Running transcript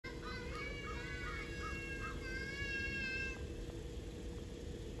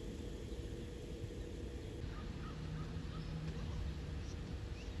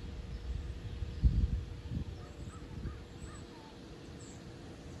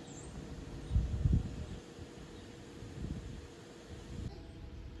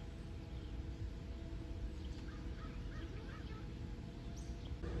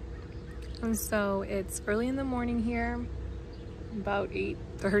And so it's early in the morning here, about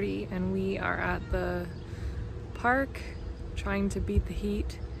 8:30, and we are at the park trying to beat the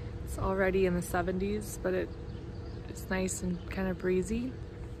heat. It's already in the 70s, but it's nice and kind of breezy.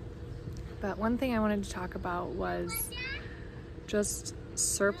 But one thing I wanted to talk about was just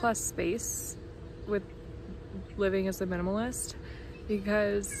surplus space with living as a minimalist,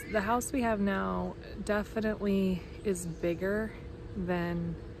 because the house we have now definitely is bigger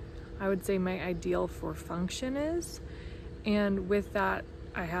than I would say my ideal for function is. And with that,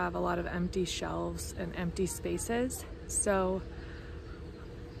 I have a lot of empty shelves and empty spaces. So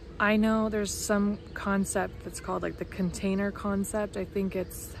I know there's some concept that's called like the container concept. I think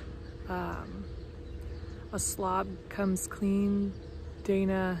it's A Slob Comes Clean,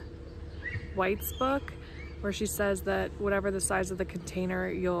 Dana White's book, where she says that whatever the size of the container,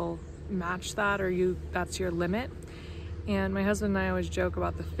 you'll match that, or that's your limit. And my husband and I always joke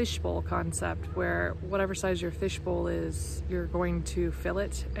about the fishbowl concept, where whatever size your fishbowl is, you're going to fill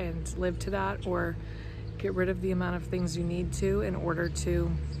it and live to that, or get rid of the amount of things you need to in order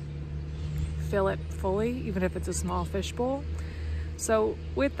to fill it fully, even if it's a small fishbowl. So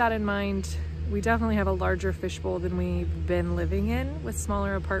with that in mind, we definitely have a larger fishbowl than we've been living in, with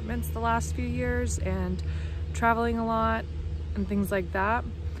smaller apartments the last few years and traveling a lot and things like that.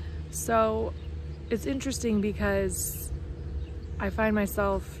 So it's interesting because I find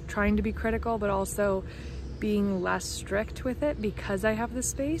myself trying to be critical, but also being less strict with it because I have the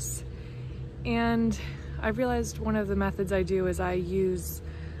space. And I realized one of the methods I do is I use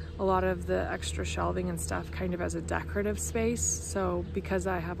a lot of the extra shelving and stuff kind of as a decorative space. So because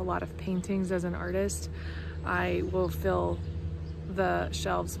I have a lot of paintings as an artist, I will fill the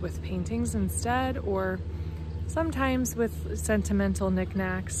shelves with paintings instead, or sometimes with sentimental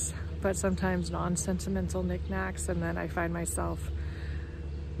knickknacks, but sometimes non-sentimental knickknacks. And then I find myself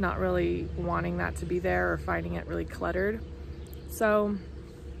not really wanting that to be there or finding it really cluttered. So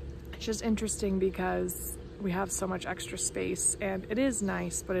it's just interesting because we have so much extra space, and it is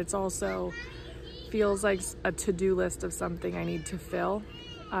nice, but it's also feels like a to-do list of something I need to fill,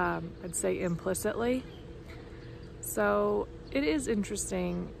 I'd say implicitly. So it is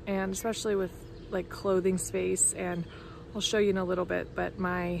interesting, and especially with like clothing space, and I'll show you in a little bit, but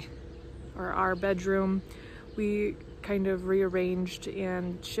our bedroom, we kind of rearranged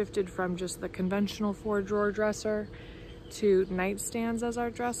and shifted from just the conventional 4-drawer dresser to nightstands as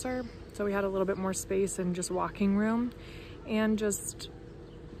our dresser. So we had a little bit more space and just walking room, and just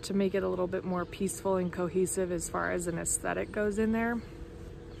to make it a little bit more peaceful and cohesive as far as an aesthetic goes in there.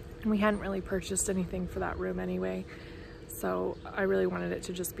 And we hadn't really purchased anything for that room anyway, so I really wanted it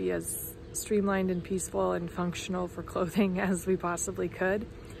to just be as streamlined and peaceful and functional for clothing as we possibly could.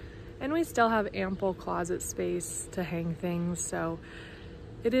 And we still have ample closet space to hang things, so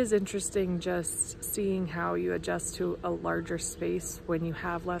it is interesting just seeing how you adjust to a larger space when you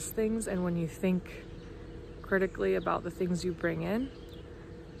have less things and when you think critically about the things you bring in.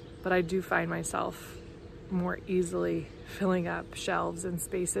 But I do find myself more easily filling up shelves and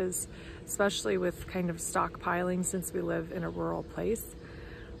spaces, especially with kind of stockpiling. Since we live in a rural place,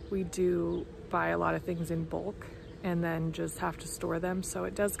 we do buy a lot of things in bulk and then just have to store them. So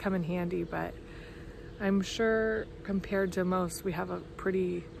it does come in handy, but I'm sure compared to most, we have a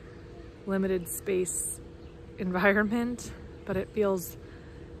pretty limited space environment, but it feels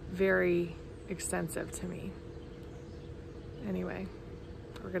very extensive to me. Anyway,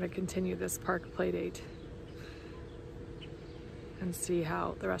 we're gonna continue this park play date and see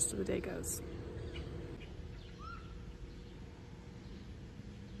how the rest of the day goes.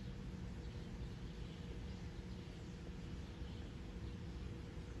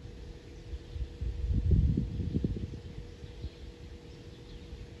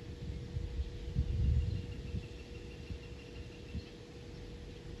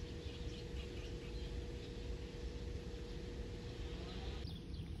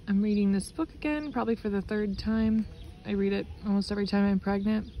 I'm reading this book again, probably for the 3rd time. I read it almost every time I'm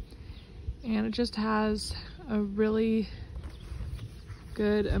pregnant. And it just has a really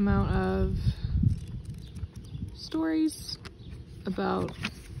good amount of stories about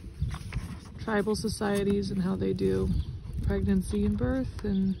tribal societies and how they do pregnancy and birth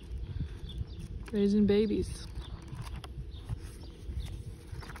and raising babies.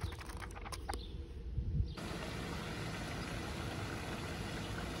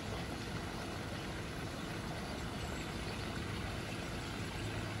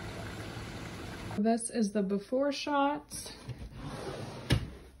 This is the before shots,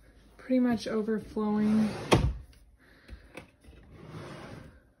 pretty much overflowing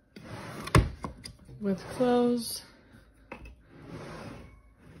with clothes.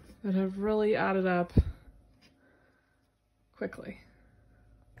 that have really added up quickly.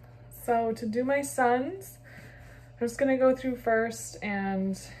 So to do my sons, I'm just gonna go through first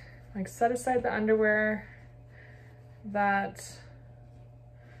and like set aside the underwear that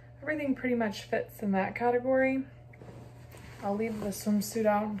everything pretty much fits in that category. I'll leave the swimsuit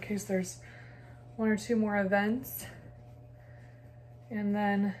out in case there's one or two more events. And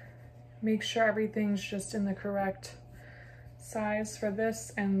then make sure everything's just in the correct size for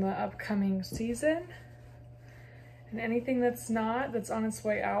this and the upcoming season. And anything that's not, that's on its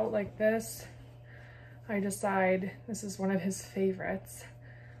way out like this, I decide this is one of his favorites,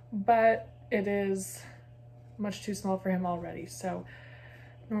 but it is much too small for him already. So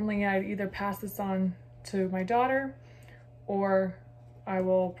normally I'd either pass this on to my daughter, or I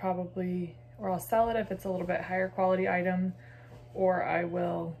will probably, or I'll sell it if it's a little bit higher quality item, or I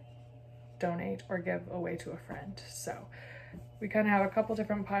will donate or give away to a friend. So we kind of have a couple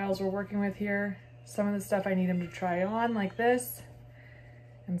different piles we're working with here. Some of the stuff I need him to try on like this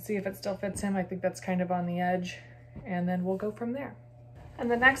and see if it still fits him. I think that's kind of on the edge, and then we'll go from there. And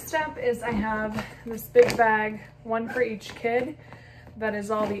the next step is I have this big bag, one for each kid. That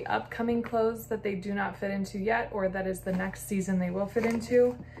is all the upcoming clothes that they do not fit into yet, or that is the next season they will fit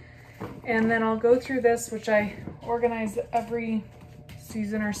into. And then I'll go through this, which I organize every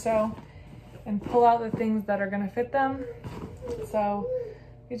season or so, and pull out the things that are gonna fit them. So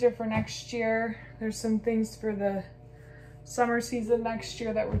these are for next year. There's some things for the summer season next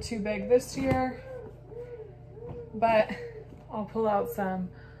year that were too big this year, but I'll pull out some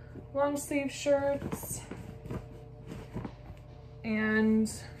long sleeve shirts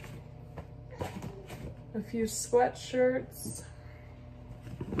and a few sweatshirts.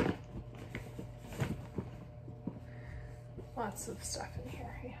 Lots of stuff in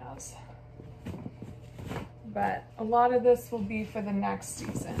here he has. But a lot of this will be for the next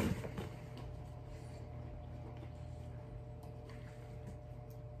season.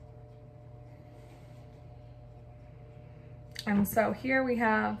 And so here we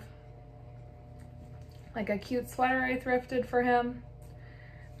have like a cute sweater I thrifted for him.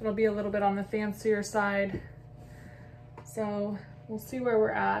 It'll be a little bit on the fancier side. So we'll see where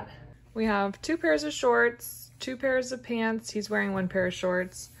we're at. We have 2 pairs of shorts, 2 pairs of pants. He's wearing 1 pair of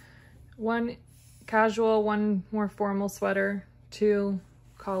shorts, 1 casual, 1 more formal sweater, 2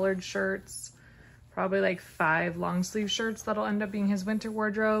 collared shirts, probably like 5 long sleeve shirts that'll end up being his winter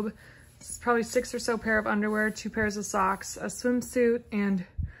wardrobe. This is probably 6 or so pair of underwear, 2 pairs of socks, a swimsuit, and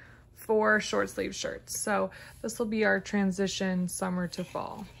 4 short sleeve shirts. So this will be our transition summer to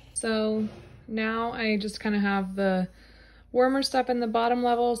fall. So now I just kind of have the warmer stuff in the bottom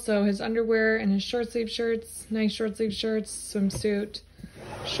level. So his underwear and his short sleeve shirts, nice short sleeve shirts, swimsuit,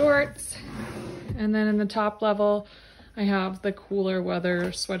 shorts. And then in the top level, I have the cooler weather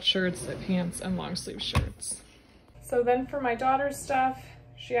sweatshirts, pants, and long sleeve shirts. So then for my daughter's stuff,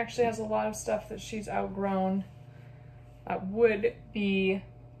 she actually has a lot of stuff that she's outgrown that would be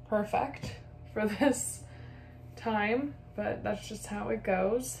perfect for this time, but that's just how it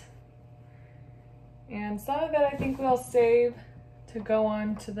goes. And some of it I think we'll save to go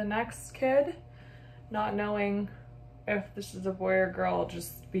on to the next kid, not knowing if this is a boy or girl.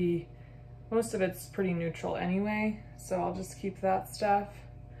 Just be, most of it's pretty neutral anyway, so I'll just keep that stuff.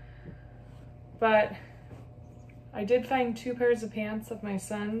 But I did find 2 pairs of pants of my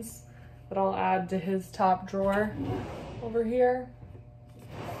son's that I'll add to his top drawer over here.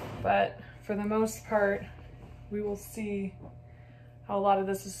 But for the most part, we will see how a lot of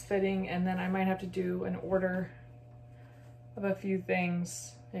this is fitting, and then I might have to do an order of a few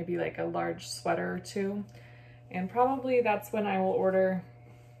things, maybe like a large sweater or 2. And probably that's when I will order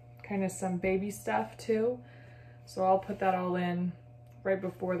kind of some baby stuff too. So I'll put that all in right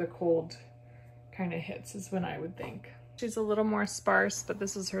before the cold kind of hits is when I would think. She's a little more sparse, but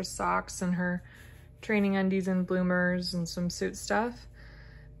this is her socks and her training undies and bloomers and some suit stuff.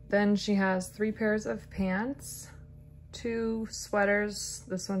 Then she has 3 pairs of pants, 2 sweaters.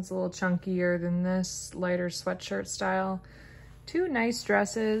 This one's a little chunkier than this, lighter sweatshirt style. 2 nice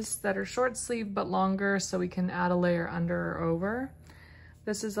dresses that are short sleeve but longer, so we can add a layer under or over.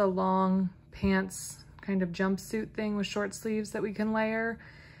 This is a long pants kind of jumpsuit thing with short sleeves that we can layer,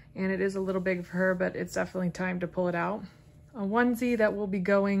 and it is a little big for her, but it's definitely time to pull it out. A onesie that will be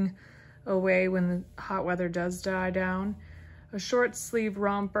going away when the hot weather does die down. A short sleeve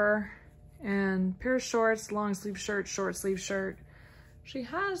romper, and pair of shorts, long sleeve shirt, short sleeve shirt. She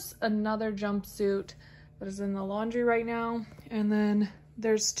has another jumpsuit that is in the laundry right now, and then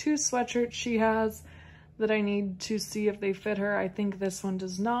there's 2 sweatshirts she has that I need to see if they fit her. I think this one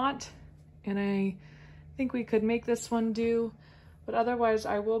does not, and I think we could make this one do, But otherwise,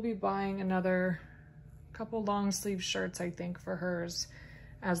 I will be buying another couple long sleeve shirts, I think, for hers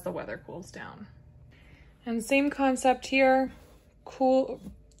as the weather cools down. And same concept here, cool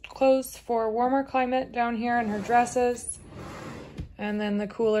clothes for warmer climate down here in her dresses. And then the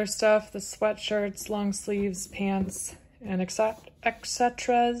cooler stuff, the sweatshirts, long sleeves, pants, and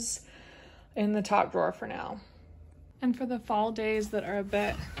etceteras in the top drawer for now. And for the fall days that are a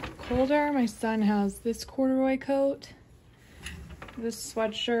bit colder, my son has this corduroy coat, this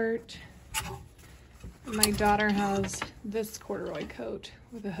sweatshirt. My daughter has this corduroy coat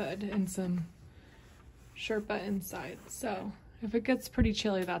with a hood and some Sherpa inside. So if it gets pretty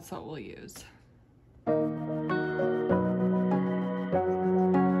chilly, that's what we'll use.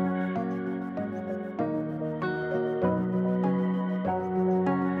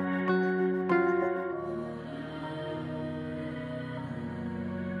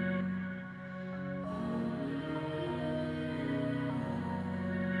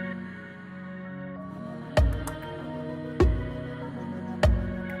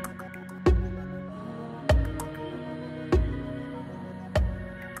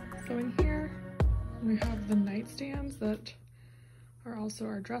 So in here, we have the nightstands that are also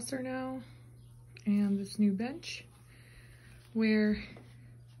our dresser now, and this new bench where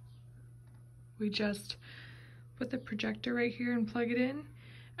we just put the projector right here and plug it in,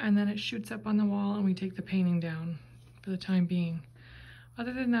 and then it shoots up on the wall and we take the painting down for the time being.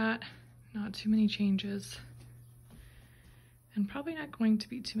 Other than that, not too many changes, and probably not going to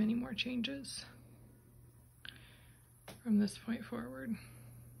be too many more changes from this point forward.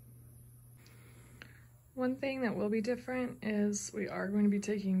 One thing that will be different is we are going to be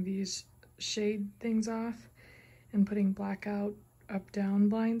taking these shade things off and putting blackout up-down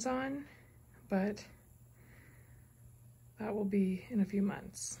blinds on, but that will be in a few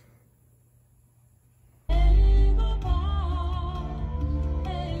months.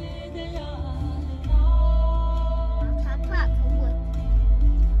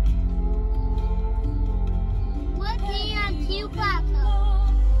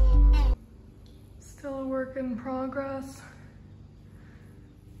 Still a work in progress,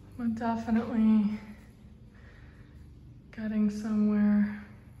 but definitely getting somewhere.